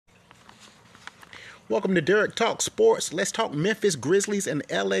Welcome to DerrickTalk Sports. Let's talk Memphis Grizzlies and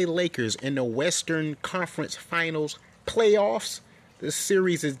LA Lakers in the Western Conference Finals playoffs. This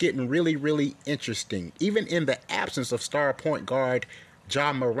series is getting really interesting. Even in the absence of star point guard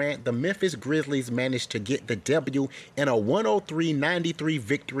Morant, the Memphis Grizzlies managed to get the W in a 103-93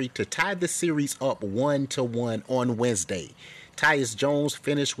 victory to tie the series up 1-1 on Wednesday. Tyus Jones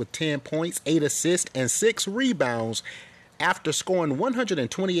finished with 10 points, 8 assists, and 6 rebounds. After scoring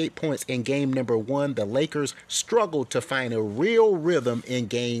 128 points in game number 1, the Lakers struggled to find a real rhythm in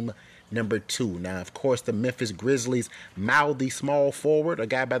game number 2. Now, of course, the Memphis Grizzlies mouthed the small forward, a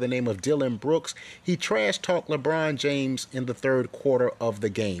guy by the name of Dillon Brooks. He trash-talked LeBron James in the third quarter of the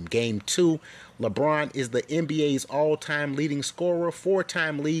game. Game 2, LeBron is the NBA's all-time leading scorer,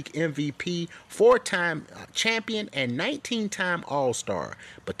 4-time league MVP, 4-time champion, and 19-time All-Star.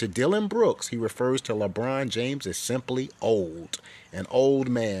 But to Dillon Brooks, he refers to LeBron James as simply old, an old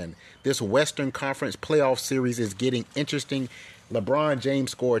man. This Western Conference playoff series is getting interesting. LeBron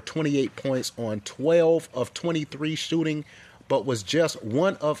James scored 28 points on 12 of 23 shooting, but was just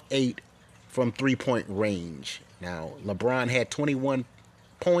 1 of 8 from three-point range. Now, LeBron had 21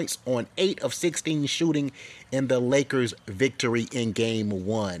 points on 8 of 16 shooting in the Lakers' victory in Game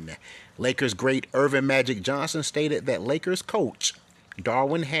 1. Lakers great Earvin Magic Johnson stated that Lakers coach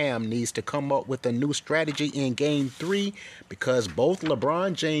Darvin Ham needs to come up with a new strategy in Game 3 because both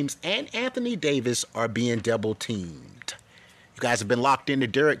LeBron James and Anthony Davis are being double-teamed. You guys have been locked into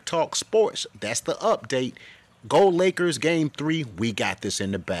DerrickTalk Sports. That's the update. Go Lakers Game 3. We got this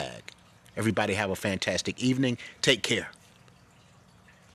in the bag. Everybody have a fantastic evening. Take care.